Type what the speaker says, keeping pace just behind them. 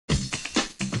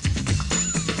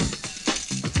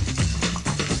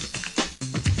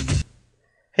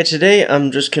Hey, today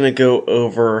I'm just going to go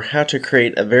over how to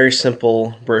create a very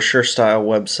simple brochure style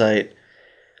website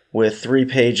with 3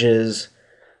 pages,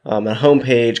 a home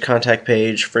page, contact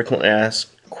page, frequently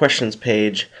asked questions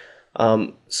page,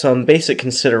 some basic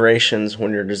considerations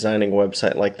when you're designing a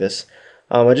website like this.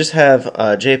 I just have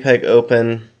JPEG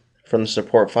open from the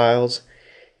support files,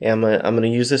 and I'm going to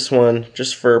use this one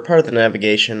just for part of the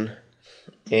navigation.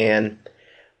 And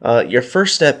your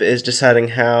first step is deciding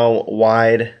how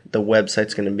wide the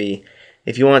website's going to be.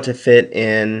 If you want it to fit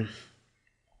in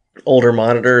older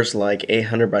monitors like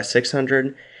 800 by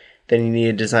 600, then you need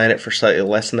to design it for slightly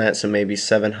less than that, so maybe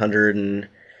 700 and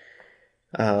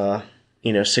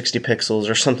 60 pixels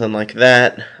or something like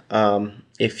that.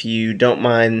 If you don't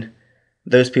mind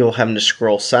those people having to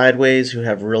scroll sideways who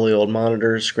have really old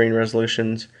monitors, screen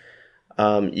resolutions,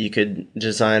 you could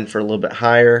design for a little bit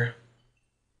higher,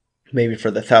 maybe for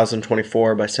the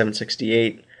 1024 by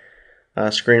 768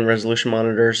 screen resolution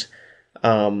monitors.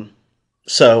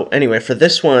 So anyway, for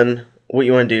this one, what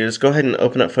you want to do is go ahead and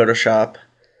open up Photoshop,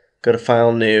 go to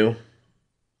File, New,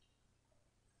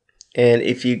 and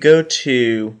if you go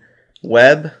to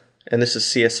Web, and this is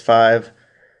CS5,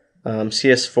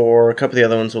 CS4, a couple of the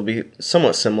other ones will be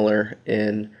somewhat similar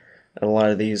in a lot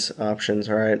of these options,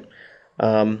 alright?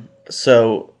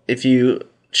 So if you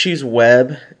choose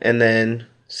Web and then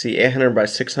see 800 by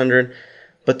 600,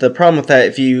 but the problem with that,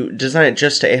 if you design it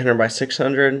just to 800 by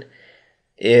 600,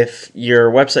 if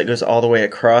your website goes all the way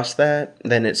across that,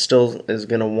 then it still is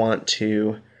going to want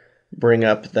to bring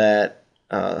up that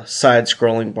side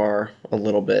scrolling bar a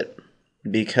little bit,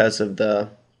 because of the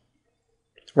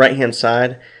right hand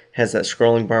side has that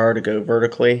scrolling bar to go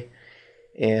vertically,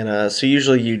 and so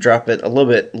usually you drop it a little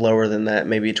bit lower than that,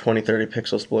 maybe 20-30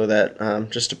 pixels below that,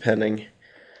 just depending.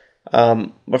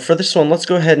 But for this one, let's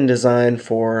go ahead and design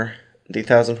for the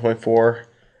 1024,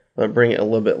 but bring it a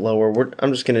little bit lower.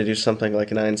 I'm just going to do something like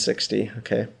 960,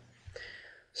 okay?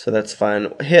 So that's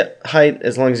fine. Hit height,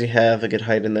 as long as you have a good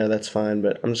height in there, that's fine,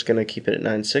 but I'm just going to keep it at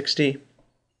 960.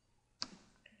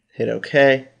 Hit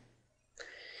OK.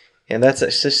 And that's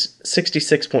at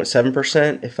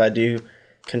 66.7%. If I do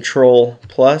Control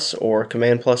plus or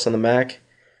Command plus on the Mac,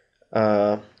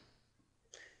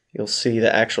 you'll see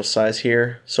the actual size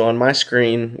here. So on my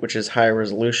screen, which is high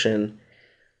resolution,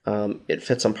 it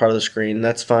fits on part of the screen.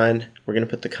 That's fine. We're going to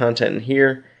put the content in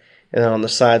here, and then on the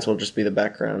sides will just be the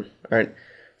background. All right.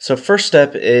 So first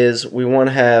step is we want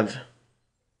to have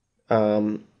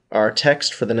our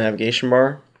text for the navigation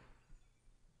bar.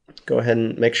 Go ahead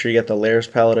and make sure you get the layers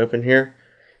palette open here.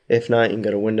 If not, you can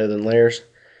go to Window, then Layers.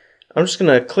 I'm just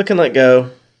going to click and let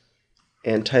go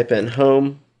and type in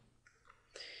Home,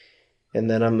 and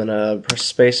then I'm going to press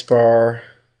space bar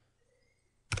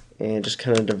and just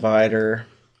kind of divider,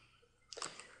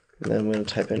 and then I'm going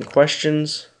to type in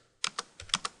questions,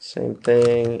 same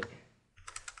thing,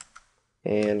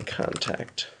 and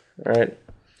contact. Alright,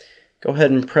 go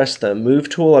ahead and press the Move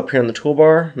tool up here on the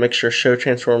toolbar. Make sure Show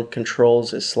Transform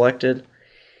Controls is selected,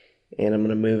 and I'm going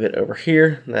to move it over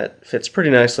here. That fits pretty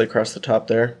nicely across the top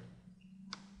there.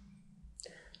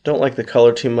 Don't like the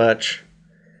color too much.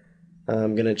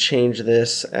 I'm going to change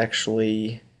this.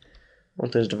 Actually, I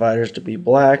want those dividers to be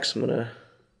black, so I'm going to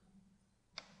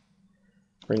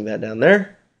bring that down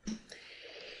there.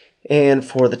 And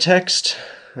for the text,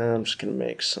 I'm just going to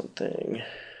make something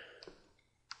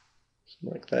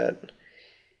like that.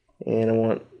 And I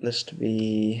want this to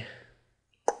be,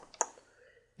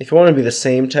 if you want to be the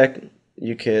same text,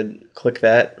 you could click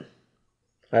that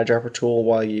eyedropper tool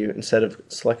while you, instead of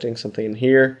selecting something in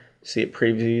here, see it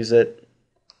previews it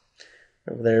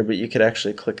over there, but you could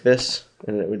actually click this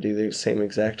and it would do the same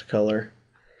exact color.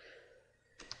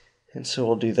 And so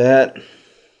we'll do that.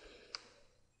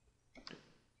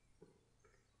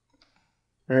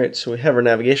 Alright, so we have our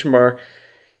navigation bar,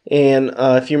 and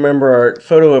if you remember our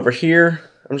photo over here,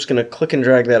 I'm just going to click and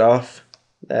drag that off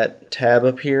that tab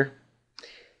up here,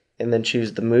 and then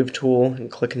choose the Move tool and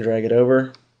click and drag it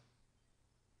over.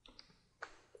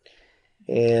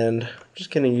 And I'm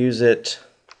just going to use it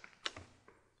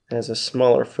as a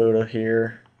smaller photo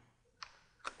here.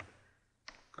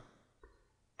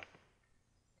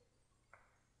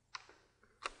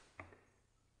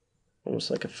 Almost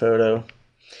like a photo.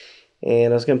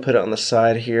 And I was going to put it on the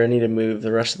side here. I need to move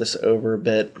the rest of this over a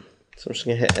bit. So I'm just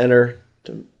going to hit Enter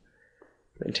to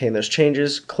maintain those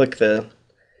changes. Click the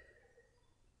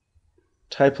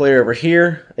type layer over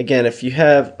here. Again, if you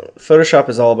have, Photoshop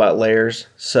is all about layers.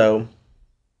 So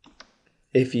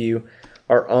if you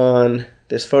are on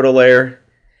this photo layer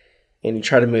and you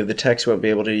try to move the text, you won't be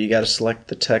able to. You got to select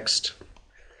the text,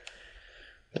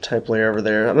 the type layer over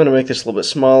there. I'm going to make this a little bit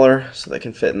smaller so they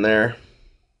can fit in there.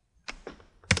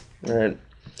 All right.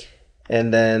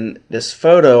 And then this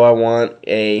photo, I want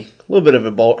a little bit of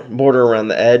a border around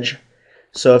the edge.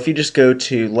 So if you just go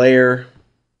to Layer,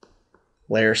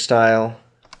 Layer Style,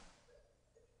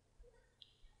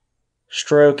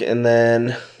 Stroke, and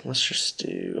then let's just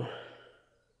do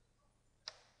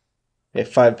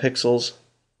 5 pixels.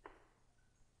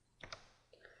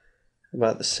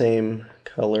 About the same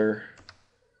color.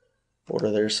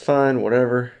 Border there's fine,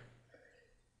 whatever.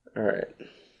 All right.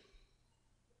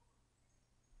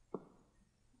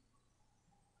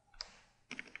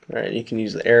 All right, you can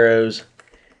use the arrows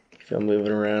if I'm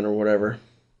moving around or whatever.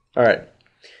 All right.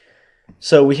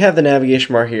 So we have the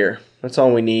navigation bar here. That's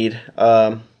all we need.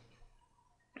 The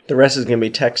rest is going to be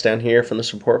text down here from the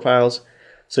support files.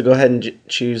 So go ahead and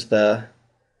choose the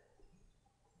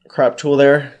crop tool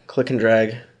there. Click and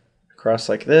drag across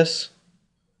like this.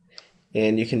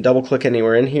 And you can double click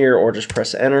anywhere in here or just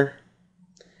press enter.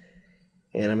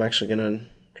 And I'm actually going to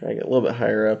drag it a little bit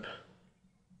higher up.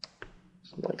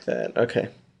 Something like that. Okay.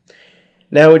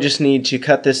 Now we just need to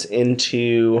cut this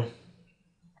into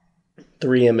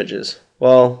 3 images.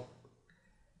 Well,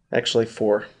 actually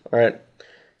 4. Alright.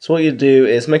 So what you do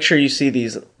is make sure you see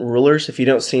these rulers. If you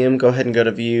don't see them, go ahead and go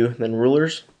to View, then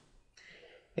Rulers.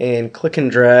 And click and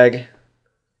drag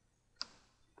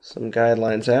some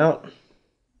guidelines out.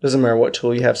 Doesn't matter what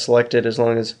tool you have selected as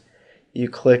long as you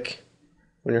click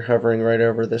when you're hovering right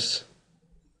over this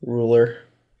ruler.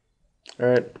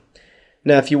 Alright.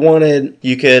 Now if you wanted,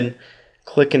 you could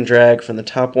click and drag from the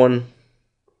top one.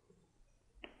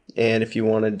 And if you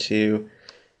wanted to,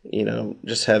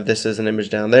 just have this as an image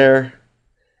down there.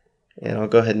 And I'll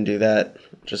go ahead and do that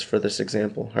just for this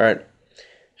example. Alright.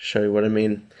 Show you what I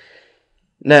mean.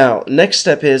 Now, next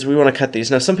step is we want to cut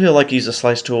these. Now some people like to use a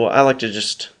slice tool. I like to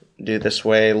just do this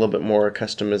way, a little bit more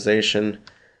customization.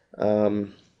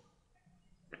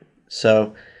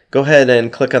 So go ahead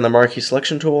and click on the marquee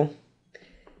selection tool,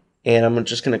 and I'm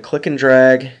just going to click and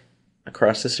drag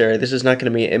across this area. This is not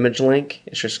going to be an image link,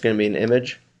 it's just going to be an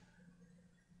image.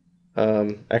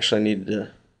 Actually I need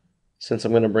to, since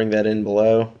I'm going to bring that in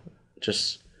below,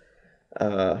 just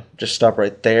stop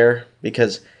right there,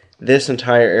 because this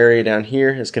entire area down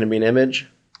here is going to be an image.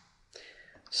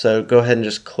 So go ahead and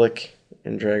just click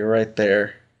and drag right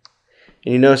there.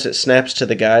 And you notice it snaps to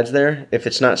the guides there. If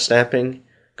it's not snapping,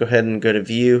 go ahead and go to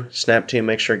View, Snap to,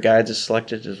 make sure Guides is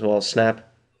selected as well as Snap.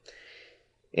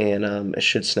 And it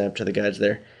should snap to the guides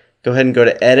there. Go ahead and go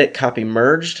to Edit, Copy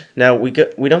Merged. Now we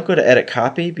don't go to Edit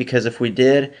Copy, because if we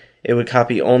did, it would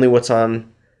copy only what's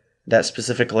on that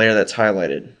specific layer that's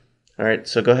highlighted. Alright,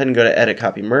 so go ahead and go to Edit,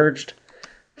 Copy Merged,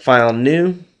 File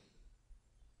New,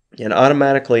 and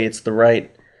automatically it's the right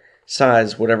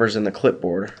size, whatever's in the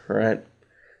clipboard. Alright,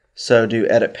 so do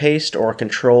Edit Paste or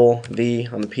Control V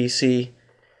on the PC,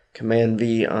 Command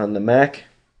V on the Mac,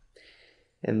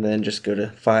 and then just go to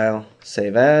File,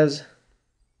 Save As.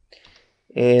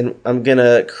 And I'm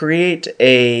gonna create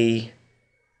a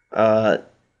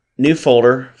new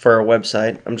folder for our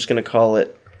website. I'm just gonna call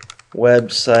it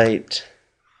website.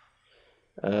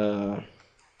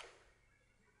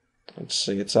 Let's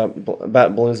see, it's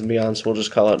about balloons and beyond, so we'll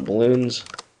just call it balloons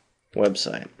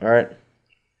website. Alright,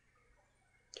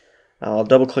 I'll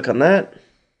double click on that,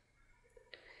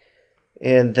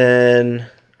 and then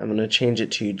I'm going to change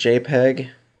it to JPEG.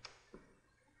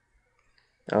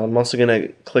 I'm also going to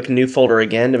click new folder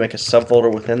again to make a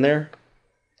subfolder within there,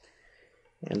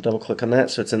 and double click on that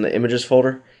so it's in the images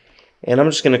folder, and I'm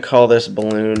just going to call this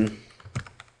balloon.jpg.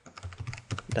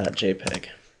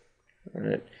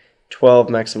 Alright, 12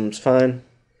 maximum is fine,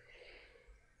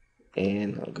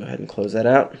 and I'll go ahead and close that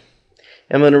out.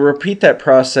 I'm going to repeat that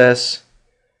process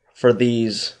for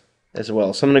these as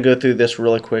well. So I'm going to go through this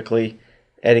really quickly.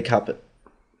 Edit, copy,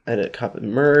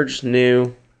 merge,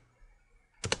 new,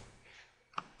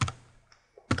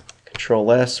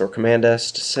 Control S or Command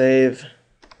S to save,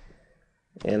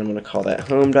 and I'm going to call that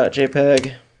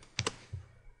home.jpg.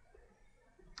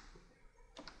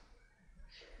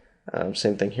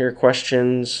 Same thing here,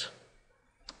 questions.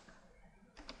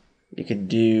 You could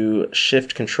do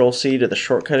Shift Control C to the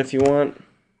shortcut if you want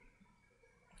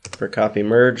for copy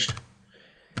merged.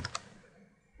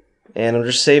 And I'm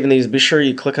just saving these. Be sure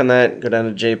you click on that, go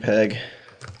down to JPEG.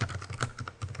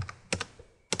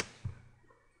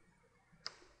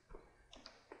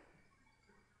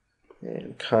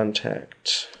 And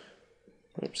contact.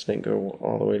 Oops, didn't go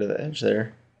all the way to the edge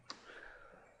there.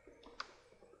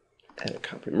 Edit,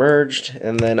 copy merged.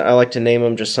 And then I like to name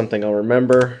them just something I'll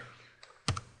remember.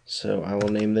 So I will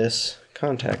name this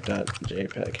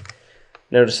contact.jpg.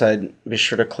 Notice I'd be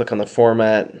sure to click on the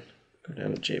format, go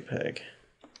down to JPEG.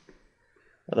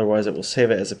 Otherwise it will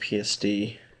save it as a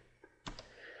PSD.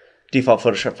 default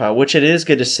Photoshop file, which it is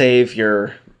good to save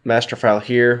your master file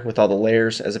here with all the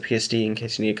layers as a PSD in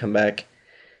case you need to come back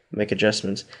and make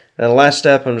adjustments. And the last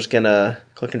step, I'm just going to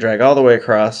click and drag all the way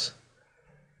across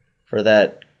for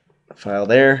that file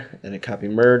there, and a copy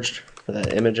merged for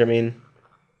that image, And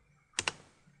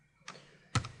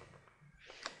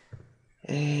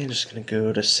just going to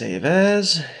go to Save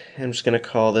As. I'm just going to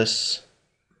call this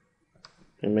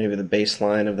maybe the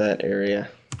baseline of that area.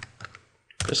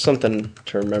 Just something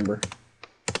to remember.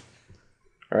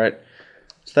 Alright,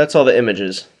 so that's all the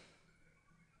images.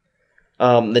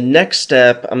 The next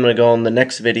step I'm going to go on the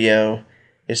next video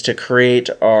is to create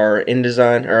our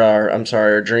InDesign, or our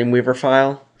Dreamweaver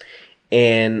file,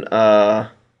 and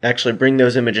actually bring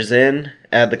those images in,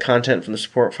 add the content from the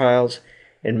support files,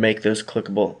 and make those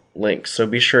clickable links. So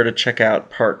be sure to check out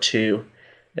part 2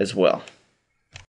 as well.